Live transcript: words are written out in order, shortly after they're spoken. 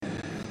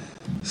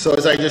So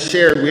as I just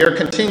shared, we are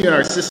continuing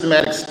our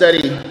systematic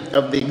study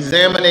of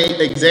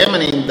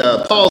examining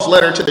Paul's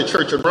letter to the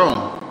Church of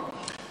Rome.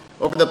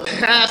 Over the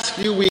past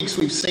few weeks,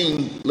 we've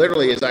seen,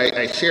 literally as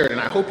I shared, and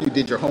I hope you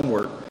did your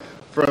homework,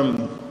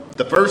 from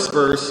the first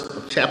verse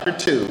of chapter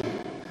 2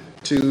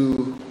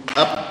 to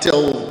up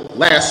till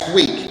last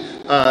week.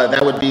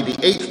 That would be the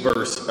 8th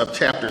verse of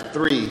chapter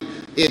 3.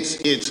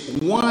 It's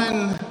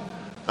one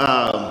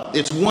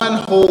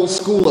whole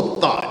school of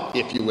thought,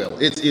 if you will.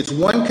 It's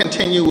one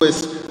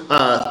continuous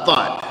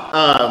thought.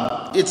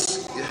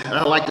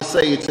 I like to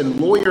say it's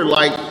in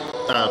lawyer-like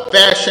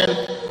fashion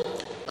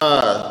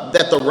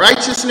that the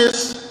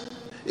righteousness,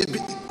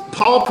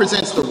 Paul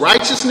presents the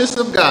righteousness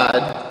of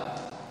God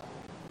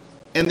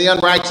and the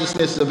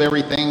unrighteousness of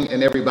everything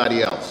and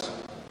everybody else.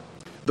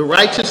 The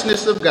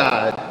righteousness of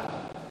God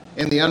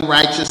and the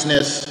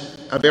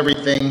unrighteousness of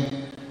everything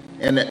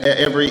and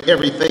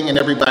everything and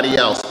everybody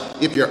else.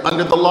 If you're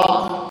under the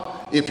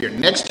law, if you're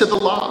next to the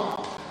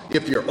law,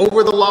 if you're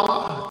over the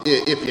law,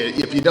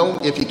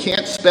 if you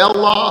can't spell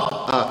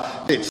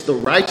law, it's the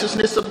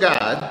righteousness of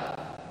God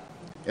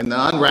and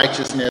the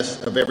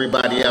unrighteousness of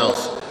everybody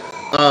else.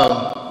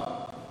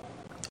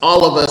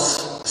 All of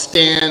us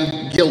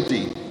stand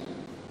guilty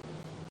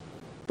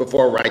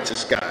before a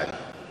righteous God.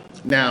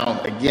 Now,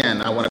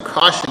 again, I want to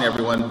caution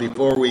everyone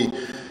before we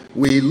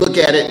look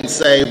at it and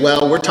say,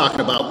 well, we're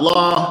talking about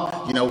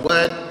law. You know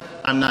what?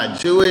 I'm not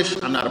Jewish.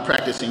 I'm not a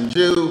practicing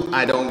Jew.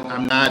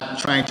 I'm not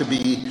trying to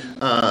be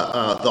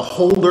the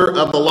holder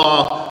of the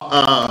law.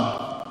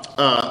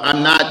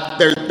 I'm not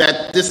there.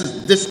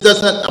 This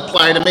doesn't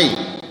apply to me.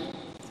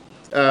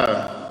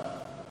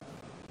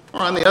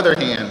 Or on the other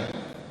hand,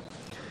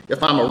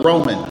 if I'm a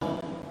Roman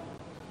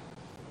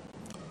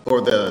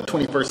or the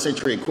 21st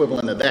century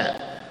equivalent of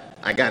that,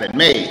 I got it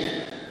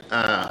made.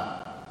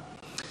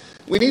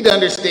 We need to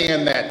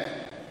understand that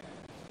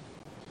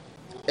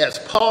as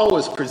Paul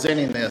was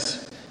presenting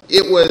this,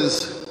 it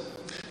was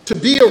to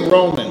be a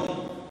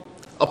Roman,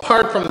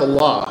 apart from the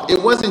law.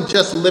 It wasn't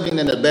just living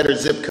in a better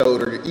zip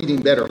code or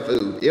eating better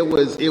food. It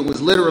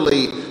was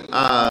literally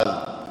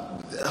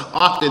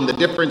often the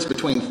difference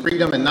between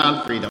freedom and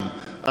non-freedom,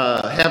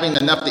 having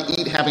enough to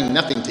eat, having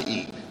nothing to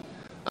eat.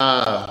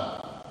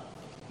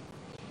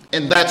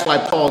 And that's why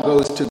Paul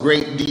goes to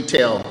great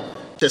detail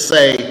to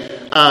say,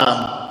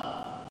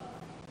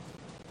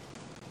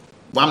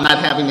 well, I'm not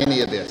having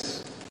any of this.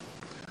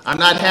 I'm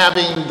not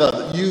having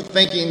you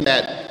thinking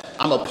that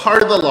I'm a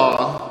part of the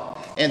law,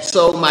 and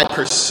so my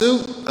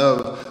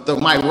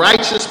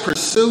righteous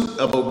pursuit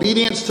of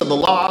obedience to the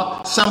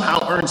law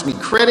somehow earns me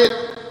credit.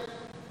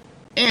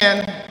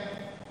 And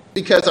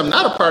because I'm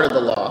not a part of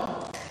the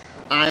law,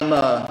 I'm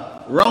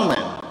a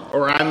Roman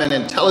or I'm an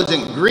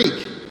intelligent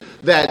Greek,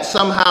 that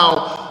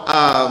somehow,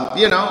 I'm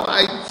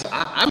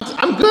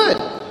good.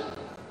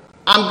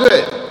 I'm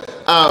good.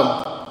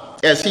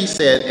 As he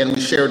said, and we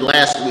shared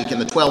last week in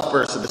the 12th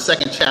verse of the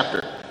 2nd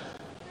chapter,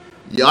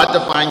 you ought to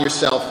find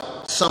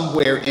yourself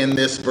somewhere in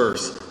this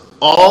verse.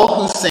 All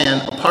who sin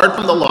apart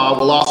from the law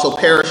will also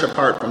perish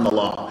apart from the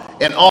law.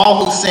 And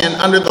all who sin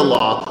under the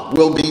law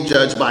will be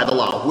judged by the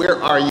law. Where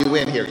are you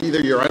in here? Either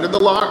you're under the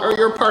law or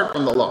you're apart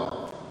from the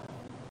law.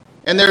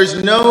 And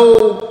there's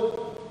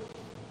no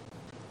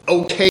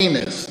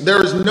okayness.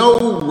 There's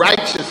no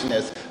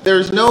righteousness.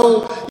 There's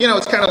no,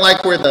 it's kind of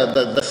like where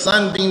the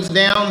sun beams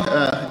down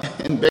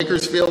in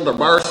Bakersfield or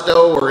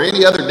Barstow or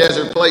any other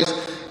desert place,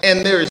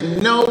 and there's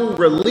no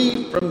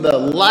relief from the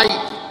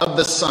light of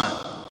the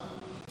sun.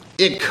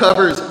 It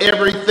covers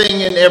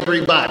everything and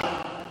everybody.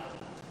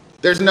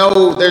 There's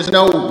no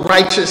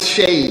righteous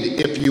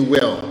shade, if you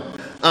will.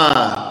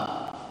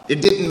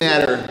 It didn't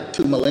matter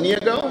 2 millennia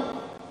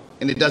ago,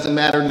 and it doesn't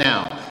matter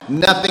now.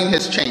 Nothing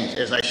has changed.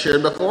 As I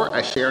shared before,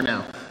 I share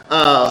now.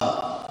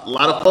 A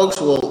lot of folks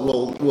will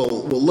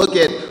look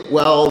at,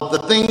 well, the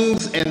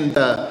things and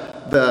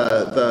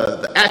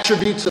the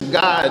attributes of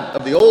God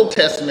of the Old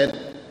Testament.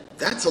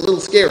 That's a little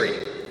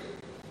scary.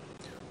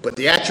 But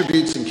the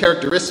attributes and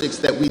characteristics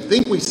that we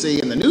think we see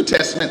in the New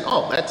Testament,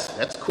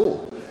 that's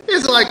cool.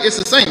 It's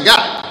the same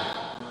God.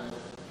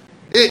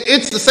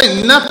 It's the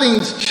same.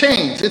 Nothing's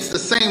changed. It's the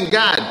same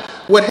God.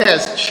 What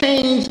has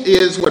changed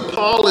is what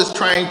Paul is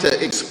trying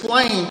to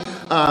explain,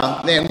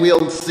 and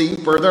we'll see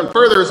further and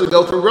further as we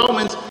go through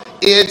Romans.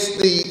 It's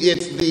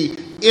the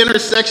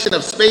intersection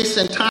of space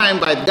and time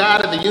by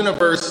God of the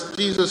universe,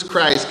 Jesus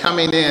Christ,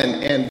 coming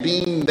in and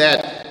being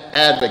that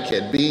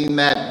advocate, being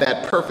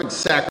that perfect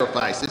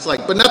sacrifice. It's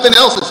like, but nothing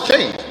else has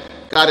changed.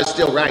 God is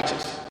still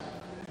righteous.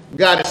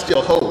 God is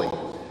still holy.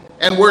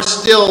 And we're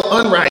still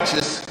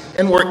unrighteous,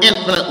 and we're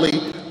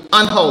infinitely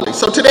unholy.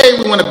 So today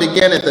we want to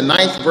begin at the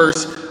 9th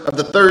verse of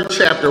the 3rd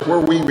chapter, where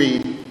we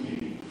read,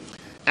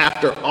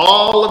 after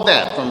all of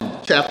that, from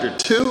chapter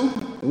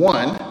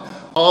 2:1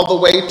 all the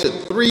way to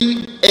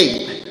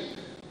 3:8,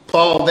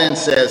 Paul then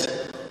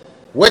says,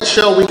 what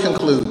shall we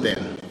conclude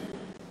then?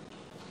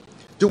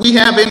 Do we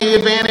have any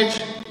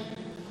advantage?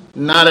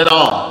 Not at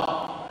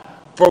all.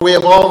 For we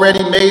have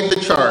already made the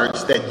charge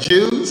that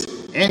Jews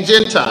and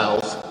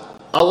Gentiles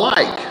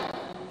alike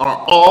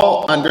are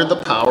all under the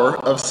power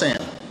of sin.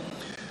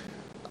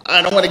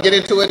 I don't want to get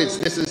into it.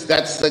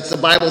 That's a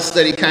Bible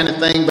study kind of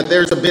thing, but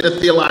there's a bit of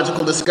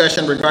theological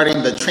discussion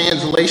regarding the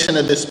translation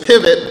of this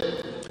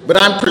pivot.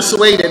 But I'm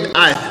persuaded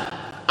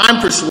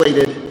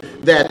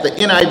that the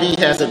NIV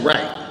has it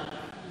right.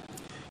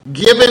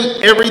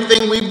 Given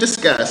everything we've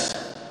discussed,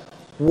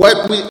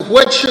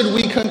 what should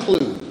we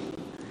conclude?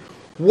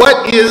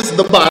 What is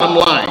the bottom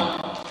line?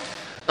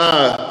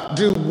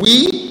 Do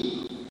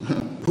we,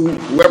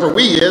 whoever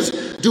we is,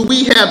 do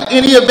we have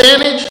any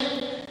advantage?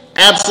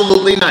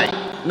 Absolutely not.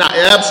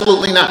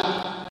 Absolutely not.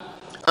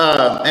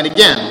 And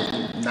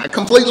again, not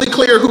completely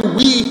clear who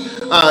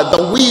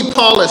the we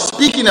Paul is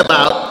speaking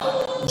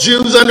about,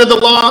 Jews under the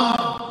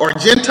law or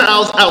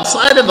Gentiles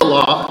outside of the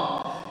law.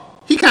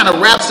 He kind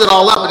of wraps it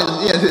all up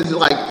and is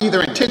like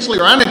either intentionally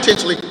or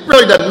unintentionally,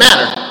 really doesn't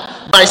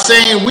matter, by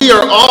saying we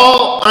are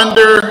all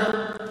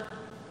under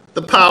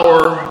the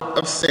power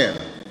of sin.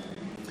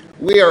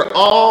 We are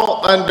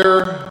all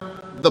under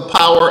the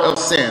power of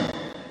sin.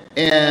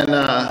 And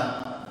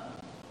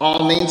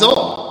all means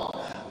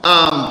all.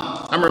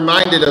 I'm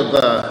reminded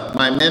of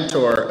my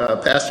mentor,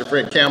 Pastor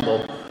Fred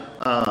Campbell,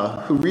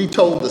 who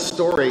retold the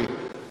story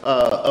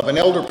of an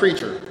elder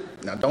preacher.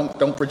 Now,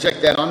 don't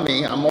project that on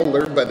me. I'm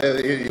older, but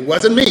it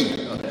wasn't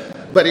me.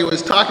 But he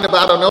was talking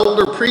about an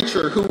older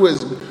preacher who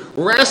was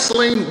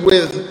wrestling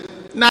with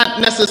not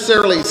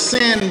necessarily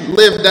sin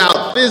lived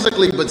out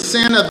physically, but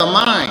sin of the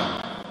mind.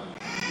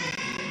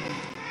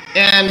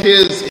 And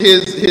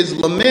his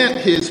lament,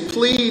 his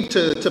plea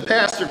to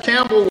Pastor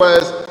Campbell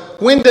was,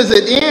 when does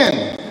it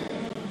end?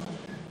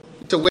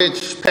 To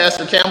which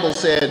Pastor Campbell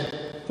said,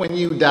 when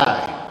you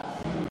die.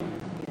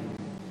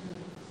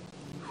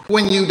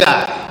 When you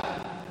die.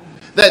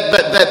 That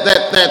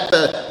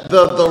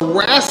the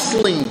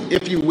wrestling,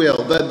 if you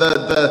will,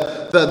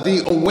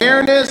 the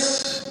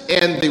awareness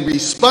and the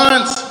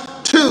response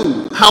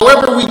to,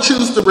 however we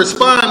choose to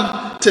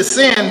respond to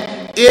sin,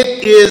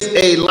 it is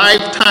a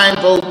lifetime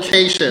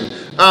vocation.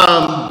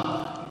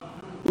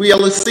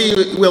 We'll see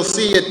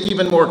it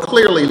even more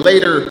clearly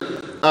later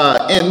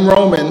in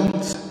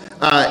Romans,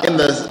 in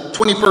the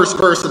 21st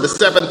verse of the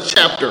 7th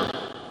chapter.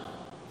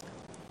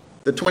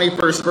 The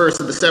 21st verse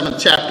of the 7th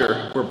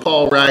chapter, where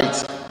Paul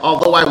writes,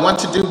 although I want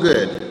to do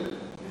good,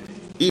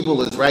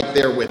 evil is right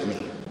there with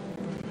me.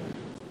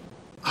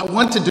 I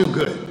want to do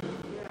good.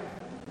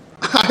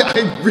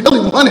 I really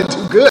want to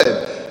do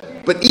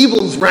good, but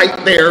evil's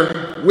right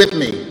there with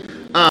me.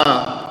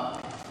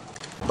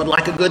 But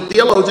like a good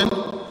theologian,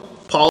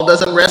 Paul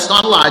doesn't rest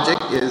on logic,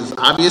 as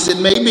obvious it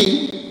may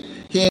be.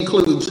 He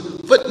includes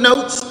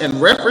footnotes and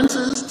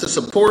references to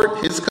support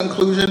his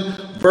conclusion,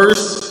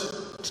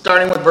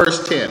 starting with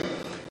verse 10.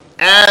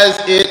 As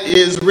it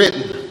is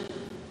written,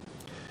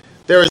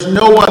 there is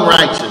no one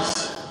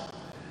righteous,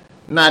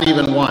 not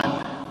even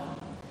one.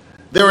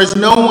 There is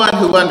no one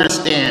who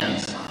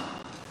understands.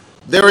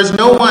 There is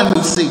no one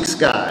who seeks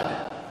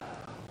God.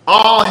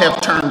 All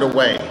have turned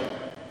away.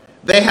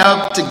 They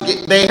have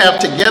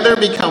together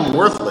become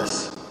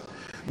worthless.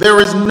 There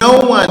is no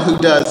one who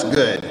does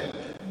good,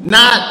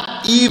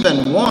 not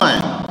even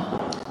one.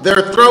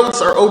 Their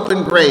throats are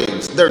open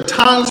graves. Their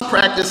tongues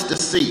practice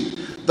deceit.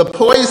 The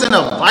poison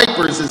of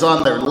vipers is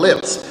on their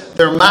lips.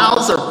 Their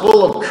mouths are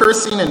full of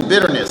cursing and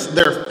bitterness.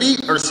 Their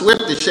feet are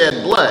swift to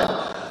shed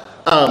blood.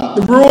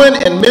 Ruin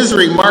and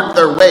misery mark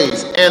their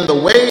ways, and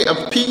the way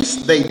of peace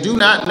they do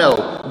not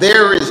know.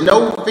 There is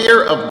no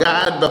fear of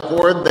God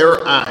before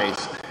their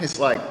eyes. It's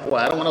like, well,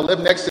 I don't want to live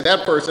next to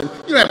that person.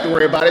 You don't have to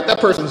worry about it. That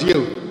person's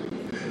you.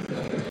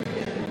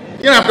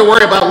 You don't have to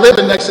worry about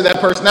living next to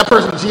that person. That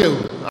person's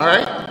you. All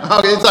right?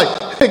 Okay, it's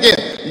like,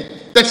 again,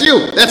 that's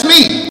you. That's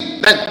me.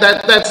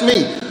 That's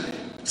me.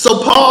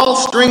 So Paul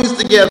strings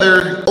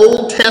together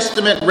Old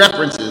Testament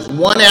references,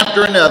 one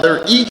after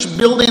another, each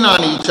building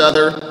on each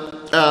other,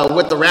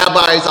 what the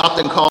rabbis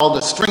often call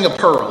the string of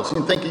pearls.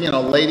 You think,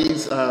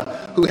 ladies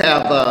who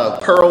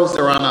have pearls,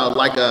 they're on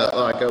like a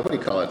what do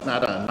you call it?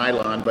 Not a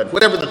nylon, but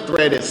whatever the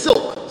thread is,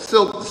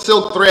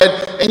 silk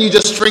thread, and you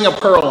just string a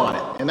pearl on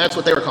it, and that's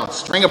what they were called,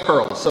 string of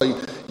pearls. So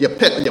you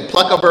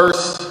pluck a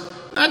verse,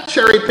 not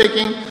cherry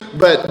picking,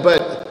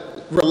 but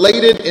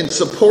related and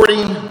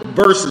supporting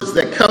verses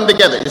that come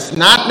together. It's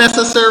not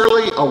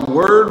necessarily a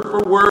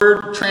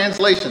word-for-word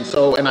translation.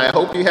 So, and I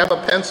hope you have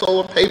a pencil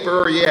or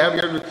paper, or you have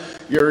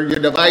your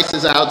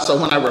devices out, so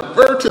when I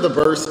refer to the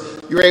verse,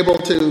 you're able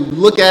to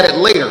look at it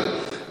later.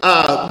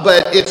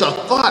 But it's a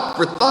thought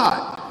for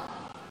thought.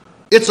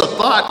 It's a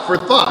thought for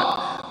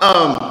thought.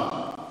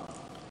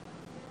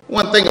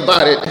 One thing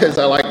about it, as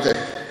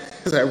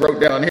I wrote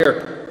down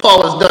here,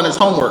 Paul has done his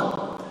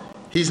homework.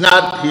 He's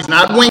not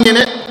winging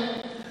it.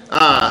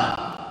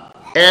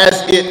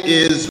 As it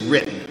is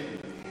written.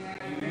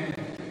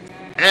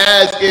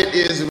 As it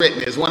is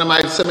written is one of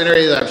my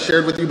seminaries that I've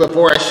shared with you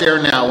before. I share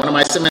now. One of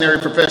my seminary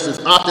professors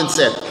often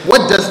said,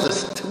 "What does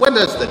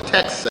the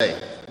text say?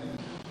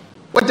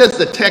 What does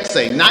the text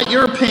say? Not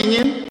your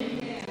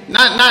opinion,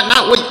 not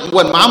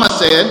what Mama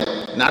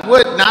said, not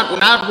what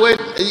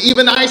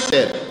even I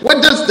said.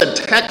 What does the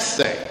text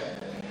say?"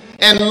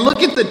 and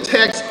look at the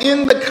text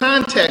in the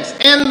context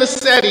and the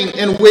setting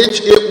in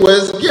which it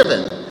was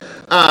given.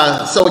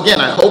 So again,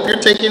 I hope you're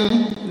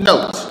taking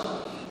notes.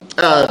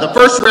 The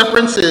first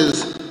reference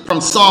is from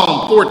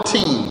Psalm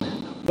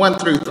 14, 1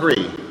 through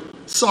 3.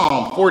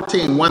 Psalm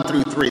 14, 1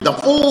 through 3. The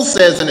fool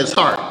says in his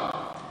heart,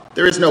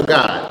 there is no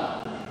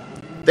God.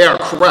 They are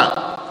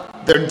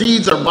corrupt. Their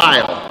deeds are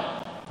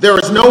vile. There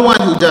is no one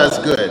who does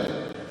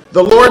good.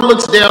 The Lord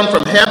looks down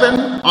from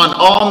heaven on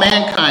all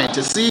mankind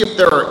to see if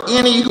there are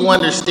any who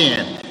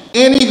understand,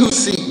 any who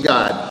seek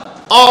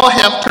God. All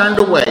have turned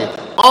away.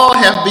 All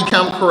have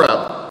become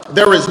corrupt.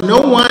 There is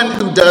no one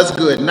who does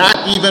good,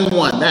 not even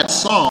one. That's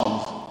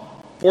Psalm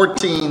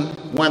 14,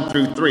 1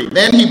 through 3.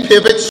 Then he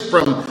pivots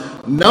from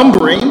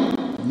numbering,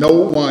 no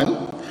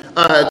one,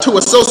 to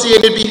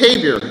associated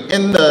behavior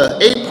in the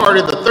 8th part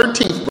of the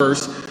 13th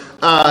verse,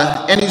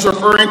 and he's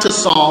referring to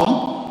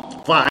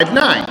Psalm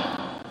 5:9.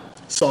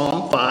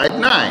 Psalm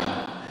 5:9.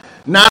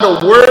 Not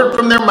a word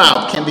from their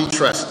mouth can be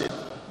trusted.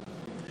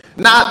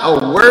 Not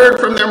a word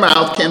from their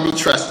mouth can be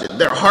trusted.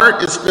 Their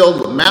heart is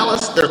filled with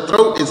malice. Their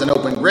throat is an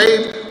open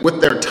grave. With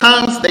their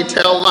tongues they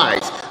tell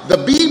lies. The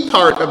B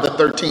part of the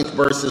 13th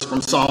verse is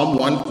from Psalm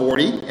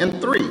 140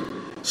 and 3.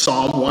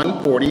 Psalm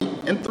 140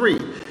 and 3.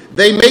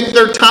 They make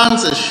their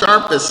tongues as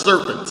sharp as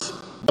serpents.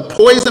 The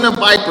poison of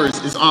vipers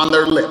is on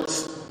their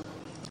lips.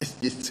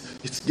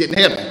 It's getting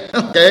heavy,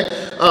 okay?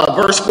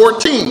 Verse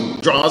 14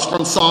 draws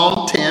from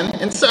Psalm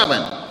 10 and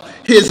 7.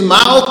 His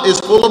mouth is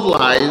full of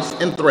lies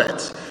and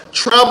threats.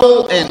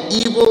 Trouble and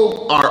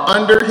evil are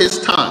under his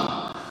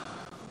tongue.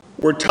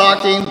 We're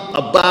talking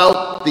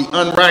about the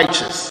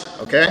unrighteous,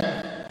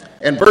 okay?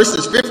 And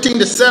verses 15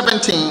 to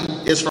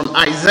 17 is from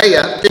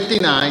Isaiah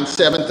 59,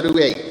 7 through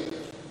 8.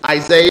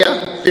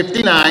 Isaiah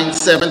 59,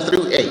 7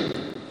 through 8.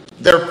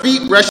 Their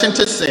feet rush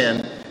into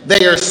sin.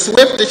 They are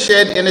swift to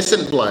shed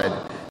innocent blood.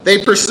 They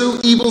pursue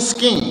evil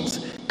schemes.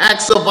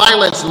 Acts of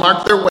violence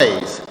mark their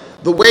ways.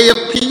 The way of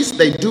peace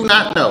they do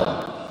not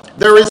know.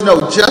 There is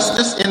no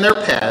justice in their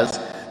paths.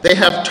 They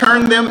have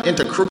turned them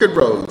into crooked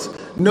roads.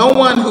 No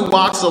one who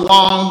walks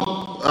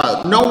along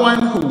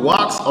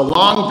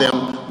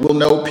them will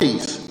know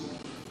peace.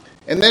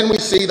 And then we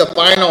see the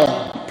final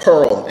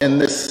pearl in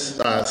this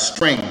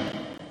string,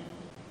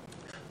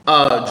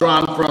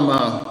 drawn from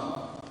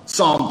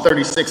Psalm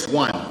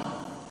 36:1.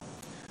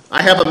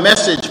 I have a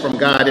message from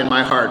God in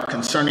my heart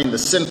concerning the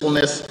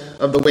sinfulness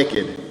of the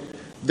wicked.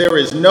 There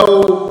is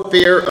no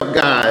fear of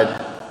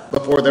God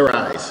before their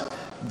eyes.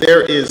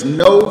 There is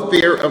no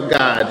fear of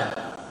God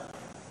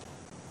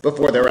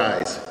before their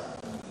eyes.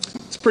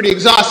 It's pretty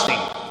exhausting.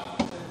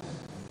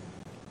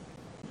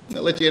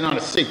 I'll let you in on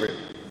a secret.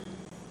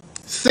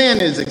 Sin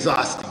is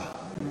exhausting.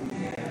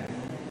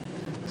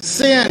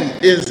 Sin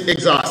is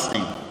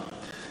exhausting.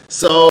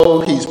 So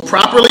he's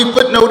properly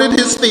footnoted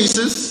his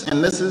thesis,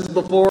 and this is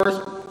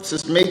before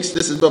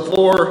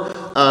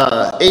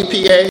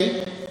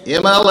APA,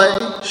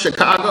 MLA,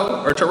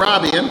 Chicago, or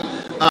Turabian.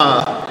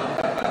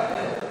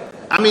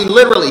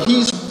 Literally,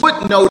 he's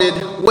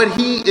footnoted what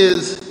he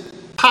is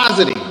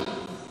positing.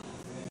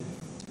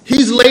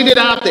 He's laid it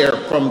out there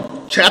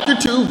from chapter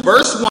 2,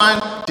 verse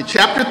 1 to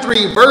chapter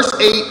 3, verse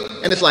 8,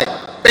 and it's like,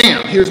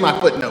 bam, here's my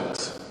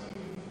footnotes.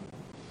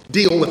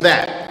 Deal with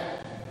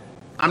that.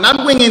 I'm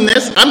not winging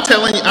this. I'm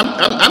telling you,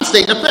 I'm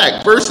stating a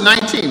fact. Verse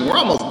 19, we're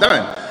almost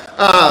done.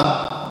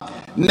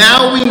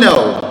 Now we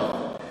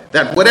know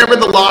that whatever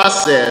the law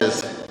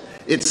says,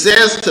 it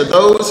says to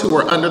those who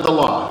are under the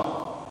law,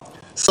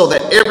 so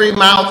that every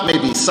mouth may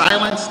be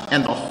silenced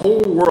and the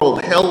whole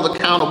world held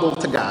accountable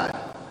to God.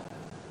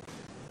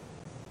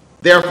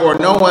 Therefore,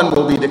 no one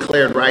will be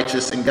declared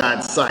righteous in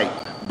God's sight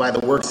by the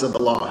works of the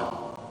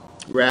law.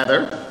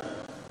 Rather,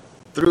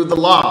 through the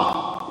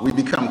law, we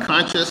become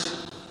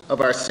conscious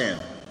of our sin.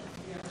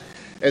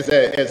 As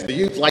the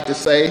youth like to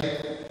say,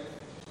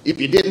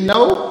 if you didn't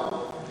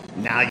know,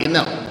 now you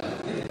know.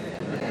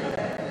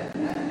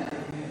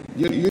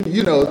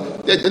 You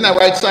know, isn't that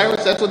right,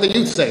 Cyrus? That's what the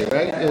youth say,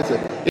 right?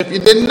 If you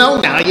didn't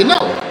know, now you know.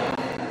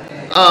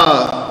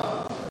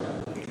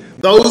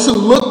 Those who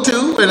look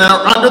to and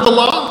are under the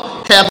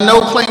law have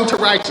no claim to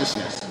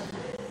righteousness.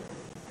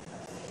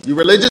 You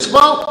religious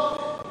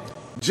folk,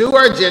 Jew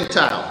or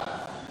Gentile,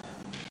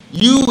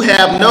 you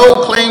have no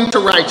claim to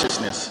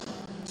righteousness.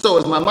 So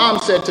as my mom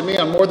said to me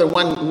on more than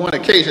one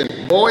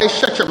occasion, boy,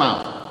 shut your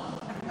mouth.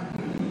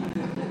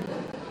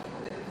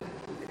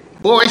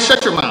 Boy,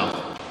 shut your mouth.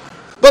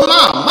 But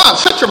mom,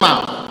 shut your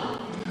mouth.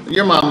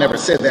 Your mom never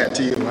said that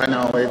to you. I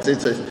know,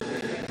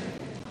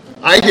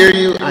 I hear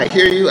you.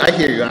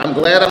 I'm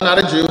glad I'm not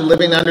a Jew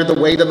living under the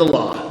weight of the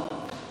law.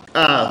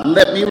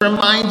 Let me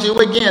remind you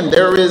again,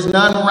 there is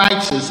none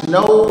righteous,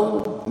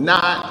 no,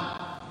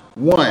 not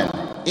one,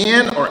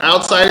 in or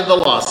outside of the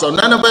law. So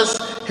none of us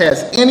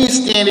has any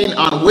standing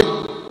on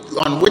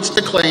which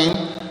to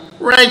claim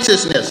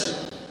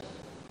righteousness.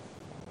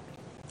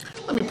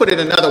 Let me put it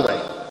another way.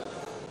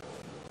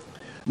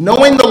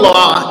 Knowing the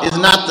law is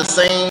not the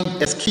same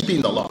as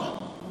keeping the law.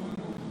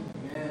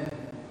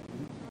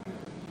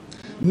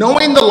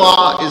 Knowing the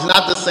law is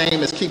not the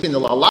same as keeping the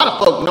law. A lot of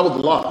folk know the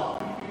law.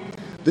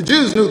 The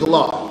Jews knew the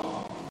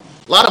law.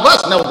 A lot of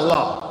us know the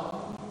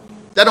law.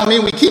 That don't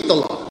mean we keep the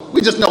law.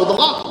 We just know the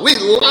law. A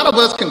lot of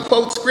us can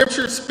quote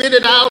scripture, spit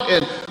it out,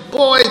 and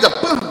boy, it's a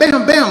bam,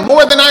 bam, bam,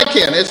 more than I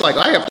can. It's like,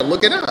 I have to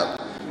look it up.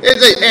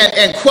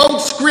 And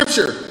quote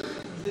scripture,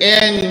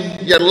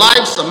 and your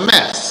life's a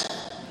mess.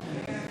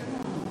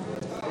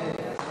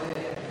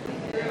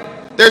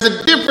 There's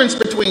a difference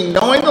between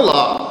knowing the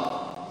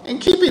law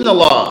and keeping the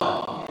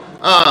law.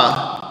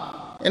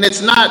 And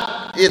it's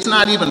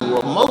not even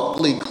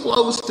remotely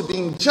close to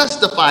being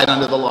justified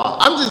under the law.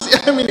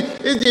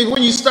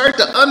 When you start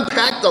to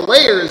unpack the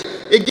layers,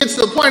 it gets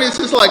to the point, it's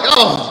just like,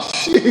 oh,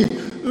 gee,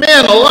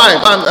 man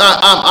alive,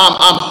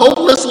 I'm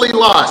hopelessly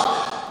lost.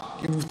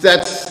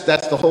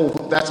 That's the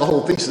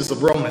whole thesis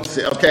of Romans,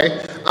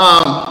 okay?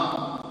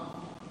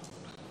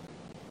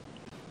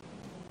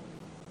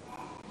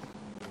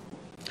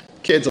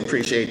 Kids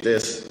appreciate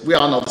this. We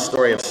all know the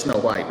story of Snow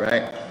White,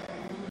 right?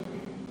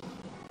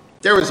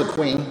 There was a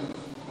queen.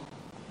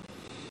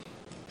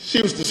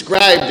 She was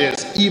described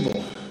as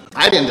evil.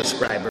 I didn't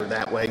describe her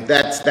that way.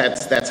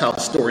 That's how the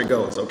story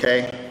goes,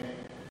 okay?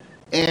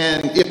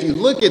 And if you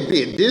look at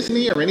be it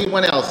Disney or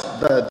anyone else,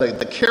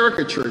 the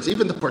caricatures,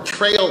 even the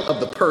portrayal of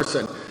the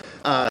person,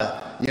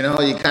 you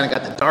kind of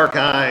got the dark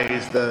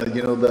eyes,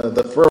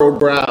 the furrowed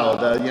brow,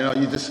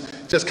 you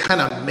just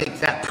kind of make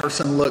that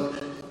person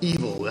look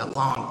evil, with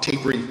long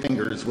tapery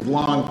fingers, with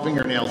long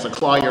fingernails that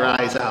claw your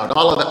eyes out,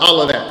 all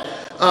of that.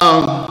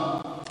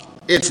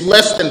 It's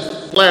less than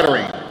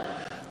flattering.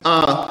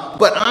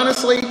 But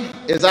honestly,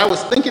 as I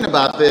was thinking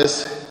about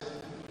this,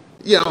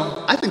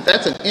 I think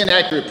that's an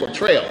inaccurate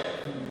portrayal.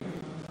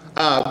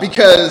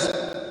 Because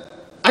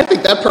I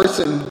think that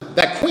person,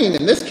 that queen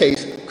in this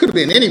case, could have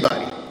been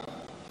anybody.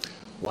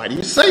 Why do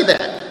you say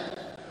that?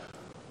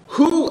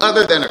 Who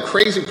other than a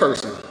crazy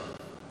person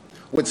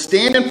would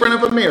stand in front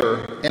of a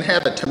mirror and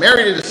have the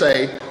temerity to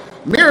say,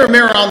 "Mirror,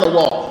 mirror on the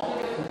wall,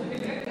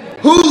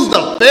 who's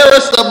the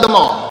fairest of them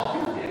all?"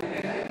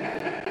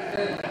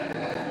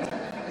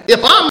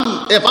 If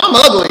I'm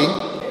ugly,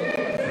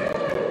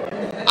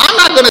 I'm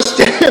not going to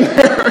stand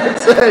there and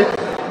say,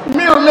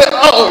 "Mirror, mirror,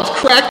 oh, it's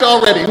cracked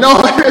already." No,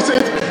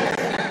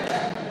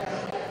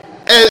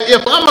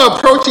 if I'm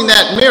approaching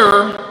that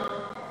mirror,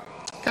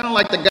 kind of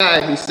like the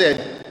guy who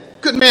said,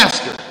 "Good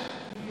master,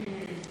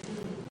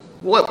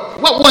 what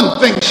one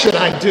thing should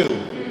I do?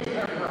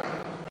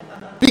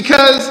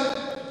 Because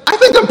I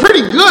think I'm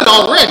pretty good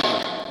already."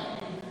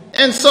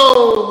 And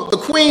so the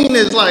queen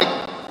is like,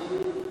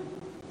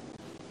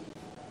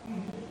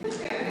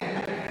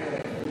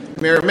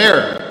 "Mirror,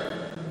 mirror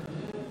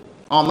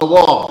on the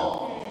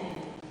wall,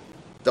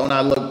 don't I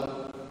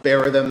look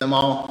fairer than them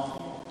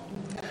all?"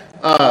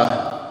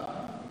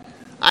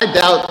 I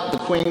doubt the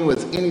queen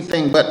was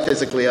anything but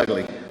physically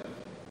ugly.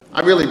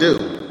 I really do.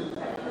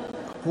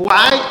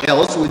 Why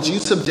else would you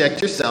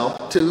subject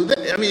yourself to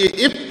that?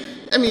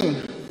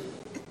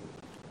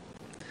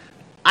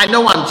 I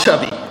know I'm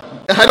chubby.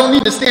 I don't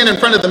need to stand in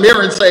front of the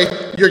mirror and say,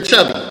 "You're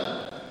chubby."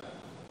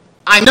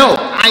 I know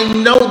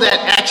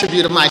that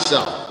attribute of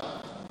myself.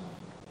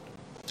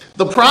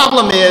 The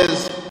problem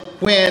is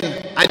when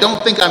I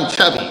don't think I'm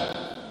chubby,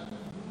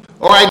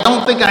 or I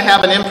don't think I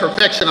have an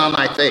imperfection on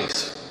my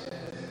face,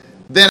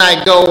 then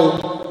I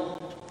go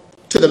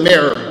to the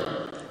mirror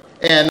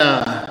and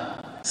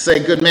say,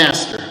 "Good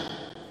master,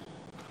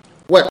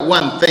 what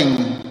one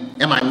thing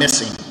am I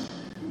missing?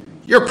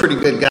 You're a pretty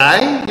good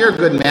guy. You're a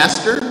good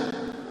master.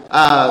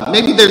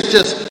 Maybe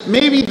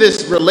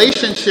this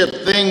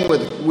relationship thing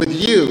with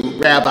you,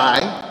 Rabbi,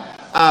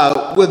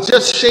 will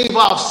just shave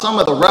off some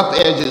of the rough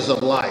edges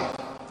of life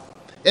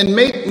and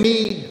make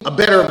me a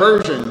better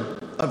version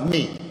of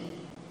me."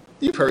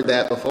 You've heard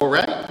that before,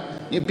 right?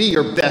 You be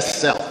your best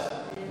self.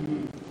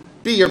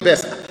 Be your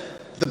best.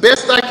 The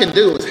best I can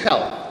do is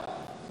help.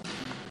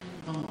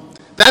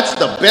 That's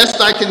the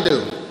best I can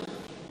do.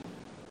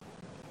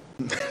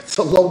 It's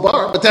a low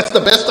bar, but that's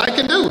the best I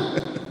can do.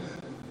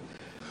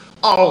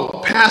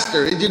 Oh,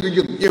 Pastor, is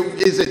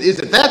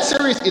it that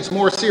serious? It's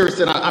more serious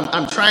than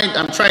I'm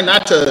trying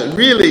not to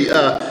really,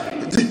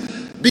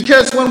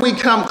 because when we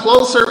come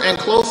closer and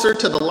closer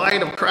to the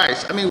light of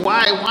Christ,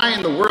 why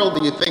in the world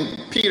do you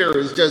think Peter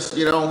is just,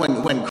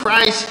 when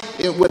Christ,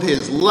 with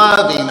his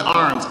loving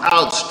arms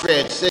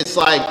outstretched, it's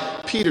like,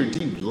 "Peter, do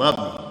you love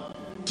me?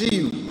 Do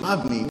you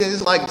love me?"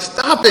 It's like,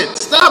 stop it.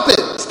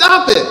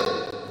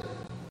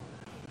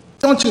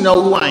 Don't you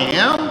know who I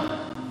am?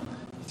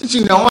 Did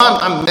you know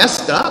I'm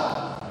messed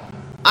up?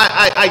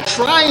 I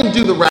try and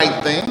do the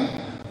right thing.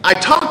 I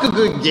talk a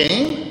good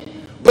game,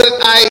 but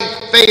I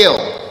fail.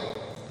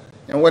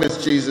 And what does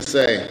Jesus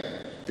say?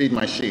 "Feed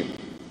my sheep.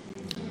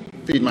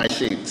 Feed my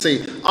sheep."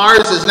 See,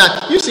 ours is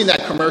not, you've seen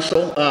that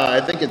commercial. I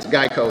think it's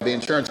Geico, the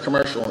insurance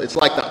commercial. It's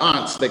like the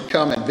aunts that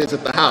come and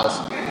visit the house.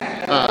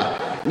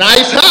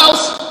 "Nice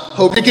house.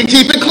 Hope you can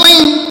keep it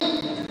clean."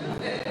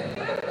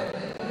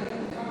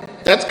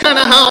 That's kind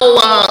of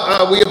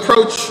how we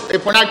approach,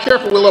 if we're not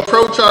careful, we'll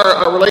approach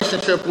our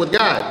relationship with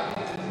God.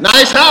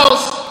 "Nice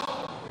house.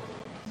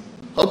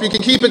 Hope you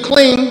can keep it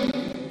clean."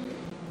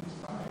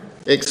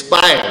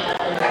 Expired.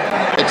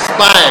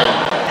 Expired.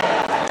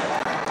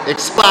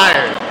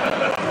 Expired.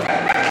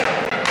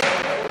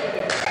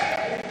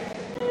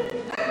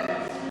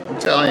 I'm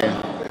telling you.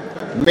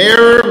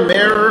 Mirror,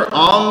 mirror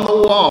on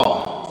the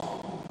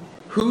wall.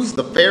 Who's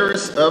the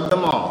fairest of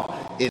them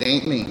all? It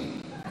ain't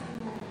me.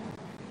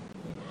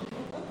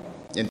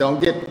 And don't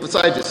get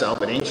beside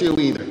yourself. It ain't you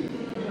either.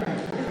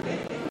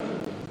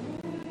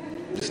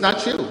 It's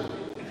not you.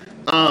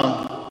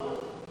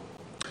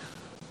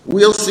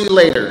 We'll see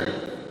later.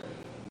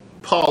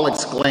 Paul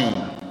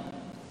exclaimed.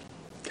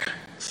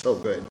 So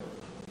good.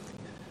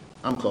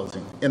 I'm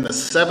closing. In the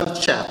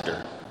 7th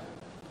chapter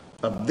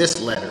of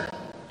this letter,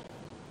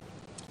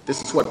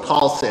 this is what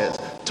Paul says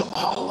to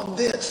all of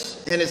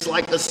this. And it's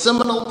like the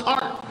seminal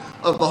part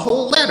of the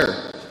whole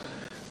letter.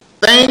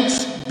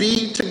 Thanks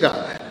be to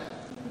God,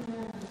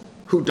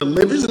 who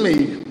delivers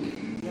me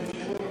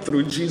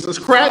through Jesus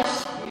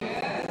Christ,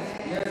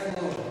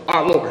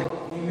 our Lord.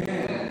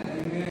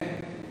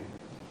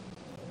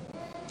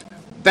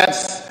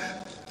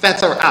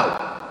 That's our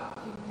out.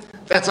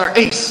 That's our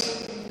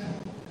ace.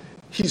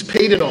 He's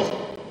paid it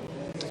all.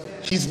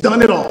 He's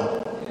done it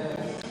all.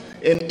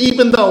 And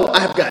even though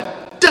I've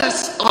got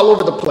dust all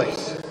over the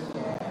place,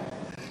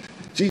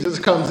 Jesus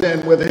comes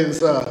in with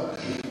his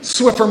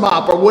Swiffer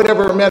mop or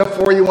whatever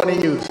metaphor you want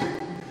to use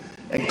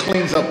and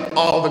cleans up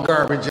all the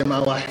garbage in my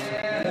life.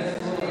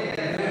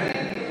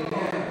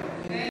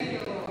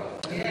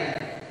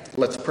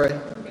 Let's pray.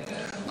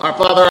 Our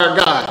Father, our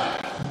God,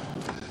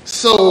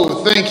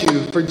 so thank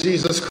you for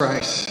Jesus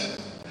Christ.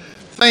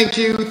 Thank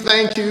you,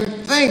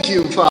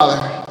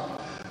 Father,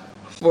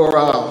 for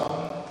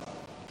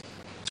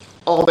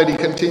all that he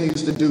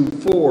continues to do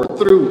for,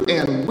 through,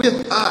 and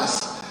with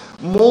us,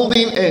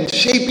 molding and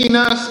shaping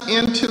us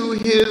into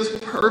his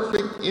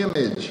perfect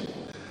image.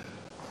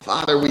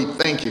 Father, we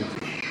thank you.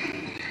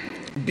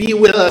 Be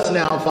with us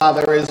now,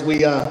 Father, as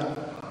we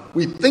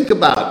think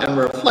about and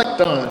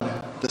reflect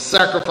on the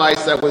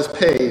sacrifice that was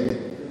paid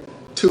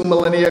 2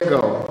 millennia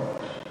ago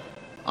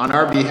on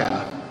our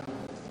behalf.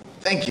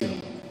 Thank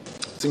you.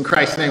 It's in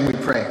Christ's name we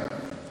pray.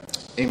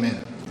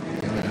 Amen.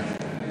 Amen.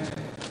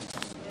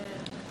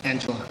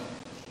 Angela.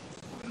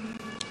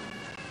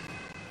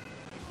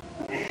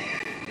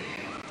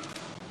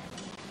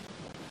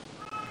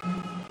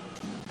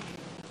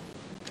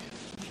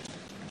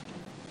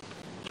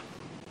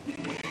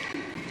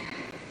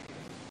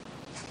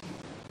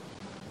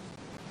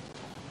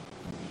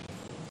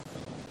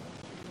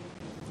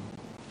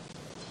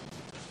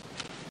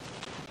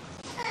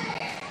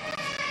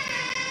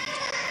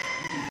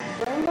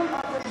 Bring them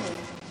up with me.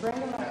 Bring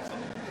them up.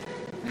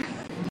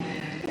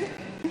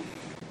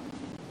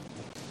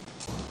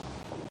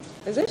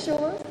 Is this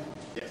yours?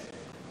 Yes.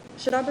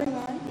 Should I bring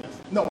mine? Yes.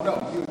 No,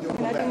 you'll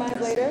Can I do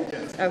mine later?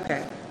 Yes.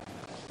 Okay.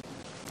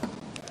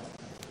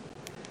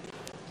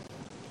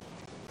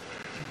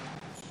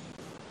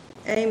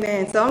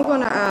 Amen. So I'm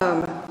going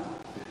to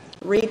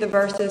read the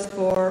verses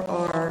for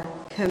our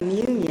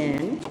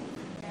communion.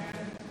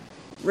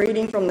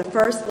 Reading from the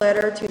first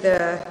letter to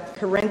the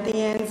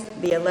Corinthians,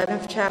 the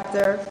 11th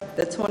chapter,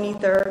 the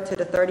 23rd to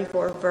the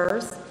 34th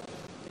verse.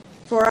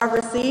 For I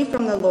received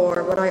from the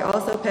Lord what I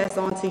also pass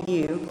on to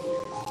you.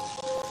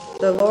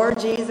 The Lord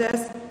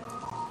Jesus,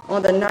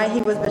 on the night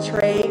he was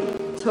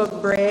betrayed,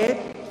 took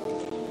bread,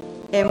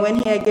 and when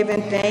he had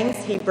given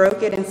thanks, he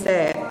broke it and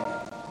said,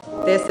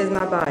 "This is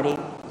my body,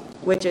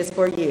 which is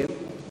for you.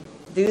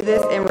 Do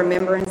this in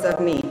remembrance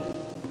of me."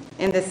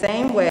 In the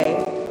same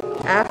way,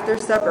 after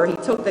supper, he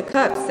took the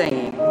cup,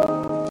 saying,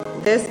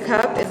 "This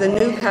cup is a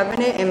new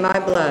covenant in my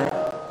blood.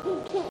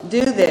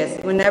 Do this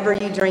whenever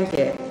you drink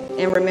it,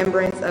 in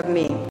remembrance of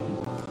me.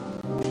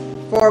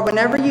 For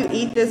whenever you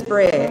eat this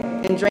bread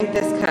and drink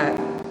this cup,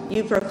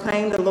 you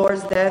proclaim the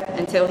Lord's death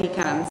until he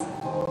comes.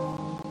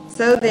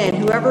 So then,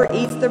 whoever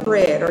eats the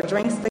bread or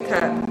drinks the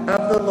cup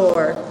of the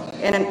Lord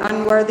in an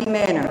unworthy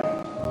manner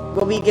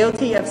will be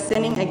guilty of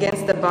sinning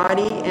against the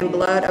body and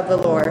blood of the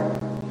Lord.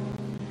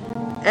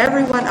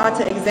 Everyone ought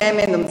to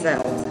examine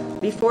themselves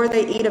before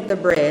they eat of the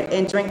bread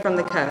and drink from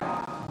the cup.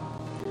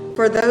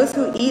 For those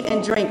who eat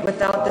and drink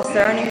without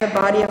discerning the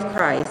body of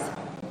Christ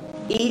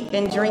eat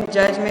and drink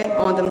judgment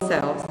on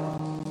themselves.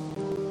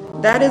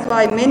 That is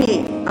why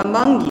many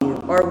among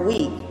you are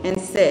weak and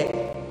sick,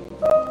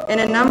 and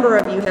a number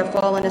of you have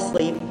fallen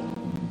asleep.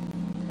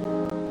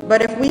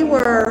 But if we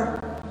were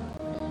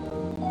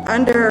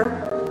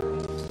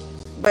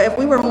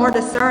more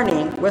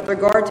discerning with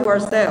regard to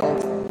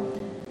ourselves,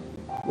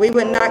 we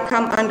would not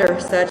come under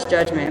such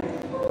judgment.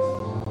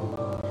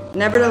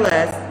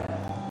 Nevertheless,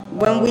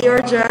 when we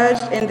are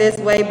judged in this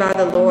way by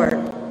the Lord,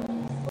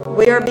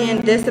 we are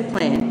being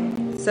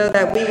disciplined so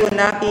that we will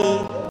not be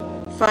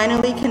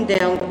finally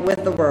condemned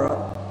with the world.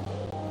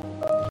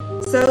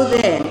 So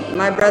then,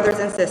 my brothers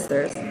and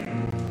sisters,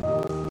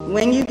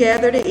 when you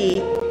gather to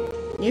eat,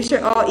 you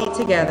should all eat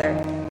together.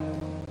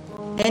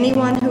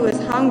 Anyone who is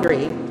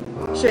hungry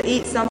should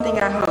eat something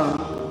at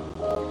home,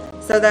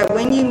 so that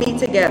when you meet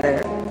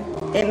together,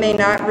 it may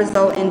not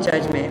result in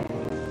judgment.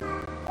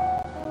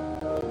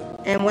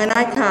 And when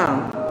I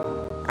come,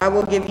 I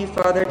will give you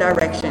further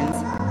directions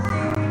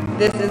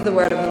This is the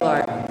word of the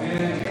Lord.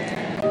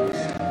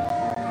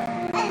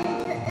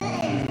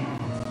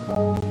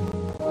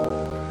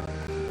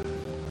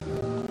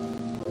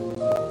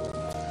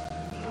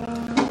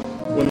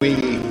 When we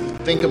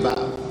think about,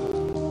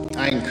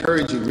 I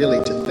encourage you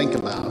really to think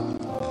about,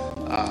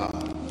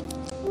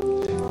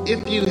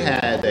 if you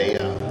had I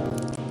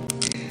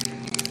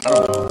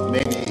don't know,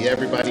 maybe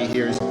everybody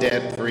here is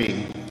debt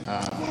free,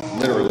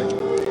 literally,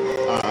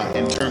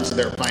 in terms of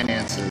their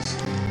finances.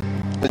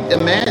 But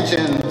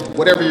imagine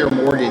whatever your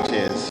mortgage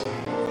is,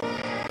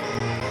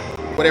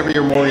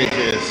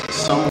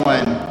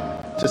 someone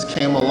just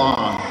came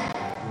along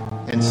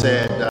and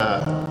said,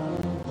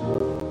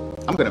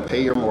 I'm going to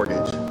pay your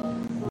mortgage.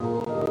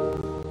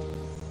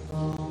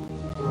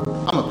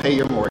 I'm going to pay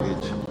your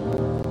mortgage.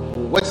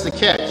 What's the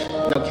catch?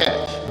 No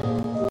catch.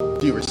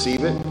 Do you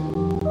receive it?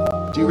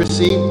 Do you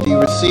receive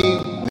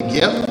the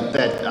gift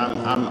that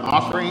I'm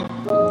offering?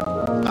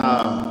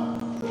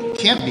 It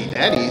can't be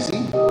that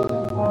easy.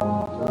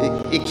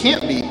 It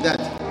can't be that.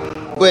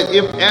 But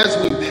as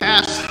we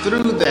pass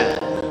through that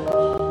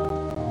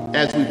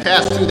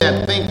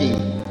thinking,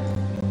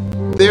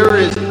 there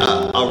is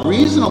a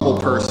reasonable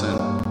person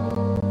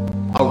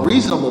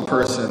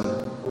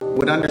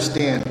would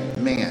understand,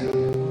 man,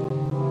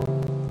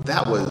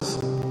 that was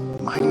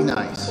mighty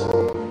nice.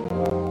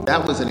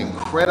 That was an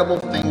incredible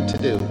thing to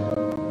do.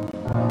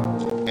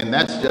 And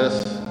that's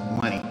just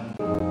money.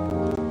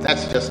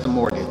 That's just the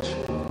mortgage.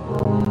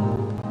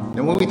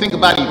 And when we think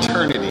about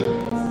eternity,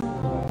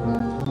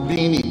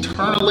 being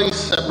eternally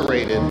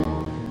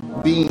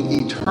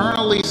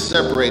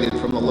separated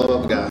from the love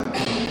of God.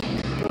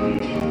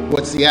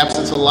 What's the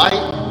absence of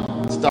light?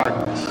 It's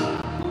darkness.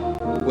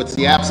 What's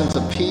the absence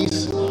of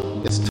peace?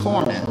 It's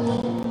torment.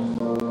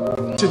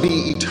 To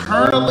be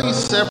eternally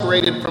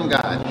separated from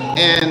God.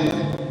 And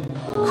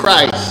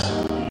Christ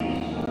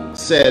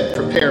said,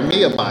 prepare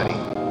me a body.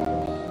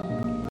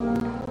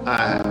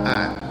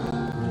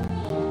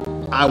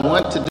 I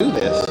want to do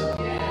this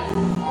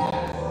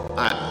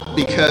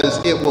because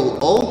it will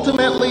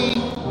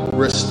ultimately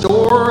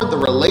restore the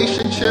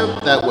relationship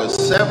that was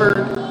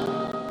severed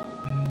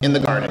in the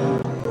garden.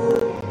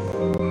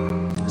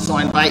 So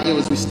I invite you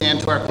as we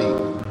stand to our feet.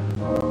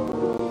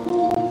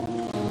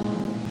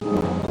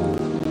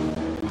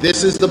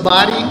 This is the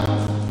body,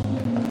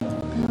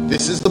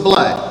 this is the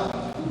blood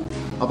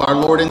of our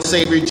Lord and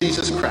Savior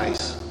Jesus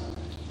Christ.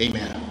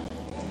 Amen.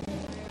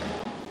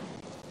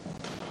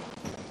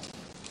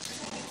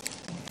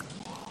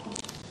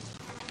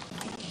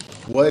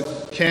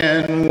 What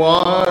can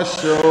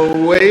wash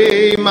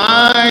away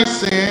my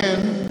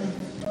sin?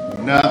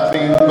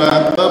 Nothing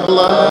but the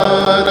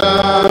blood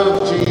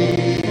of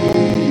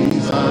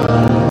Jesus.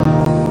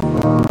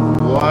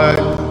 What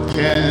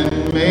can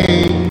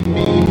make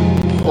me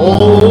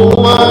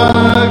whole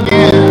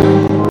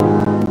again?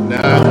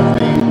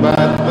 Nothing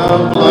but the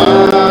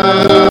blood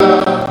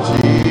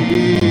of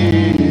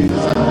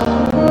Jesus.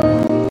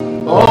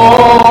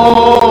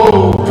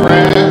 Oh,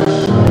 precious.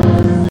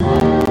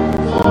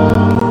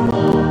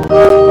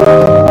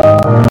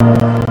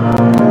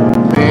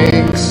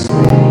 Makes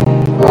me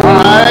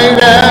white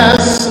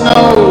as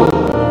snow.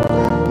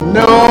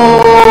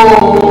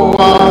 No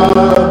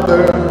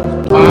other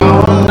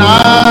fountain I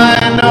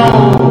know.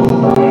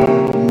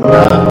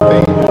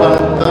 Nothing but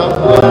the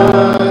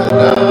blood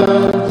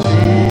of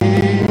Jesus.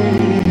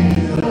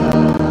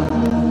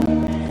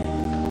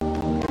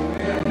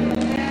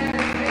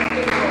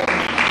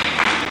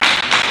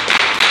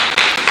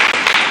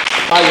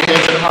 Bow your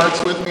heads and hearts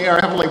with me. Our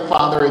Heavenly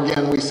Father,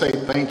 again, we say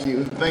thank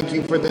you. Thank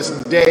you for this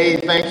day.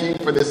 Thank you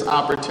for this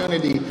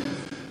opportunity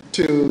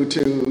to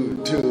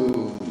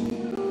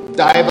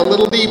dive a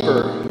little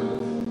deeper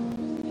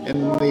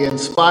in the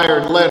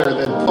inspired letter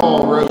that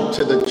Paul wrote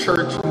to the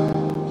church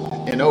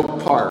in Oak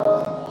Park.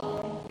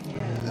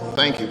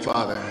 Thank you,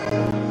 Father.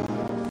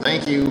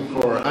 Thank you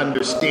for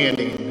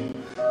understanding.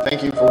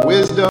 Thank you for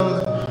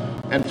wisdom.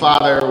 And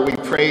Father, we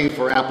pray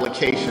for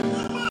application.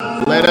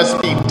 Let us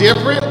be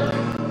different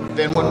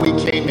than when we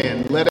came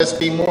in. Let us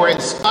be more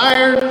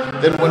inspired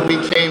than when we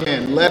came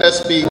in. Let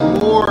us be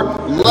more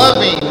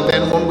loving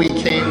than when we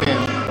came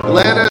in.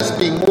 Let us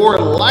be more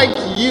like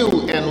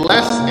you and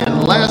less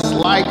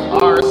like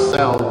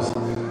ourselves.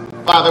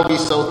 Father, we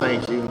so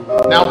thank you.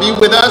 Now be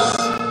with us,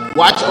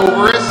 watch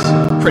over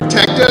us,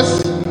 protect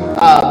us,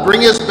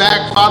 bring us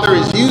back, Father,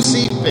 as you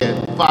see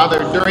fit. Father,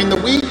 during the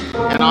week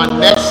and on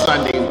next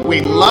Sunday,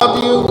 we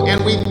love you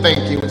and we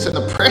thank you. It's in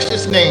the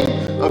precious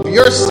name of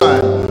your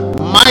Son,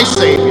 my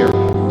Savior,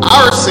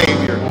 our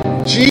Savior,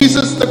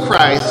 Jesus the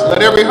Christ.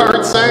 Let every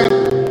heart say,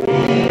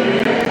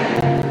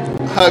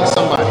 hug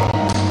somebody.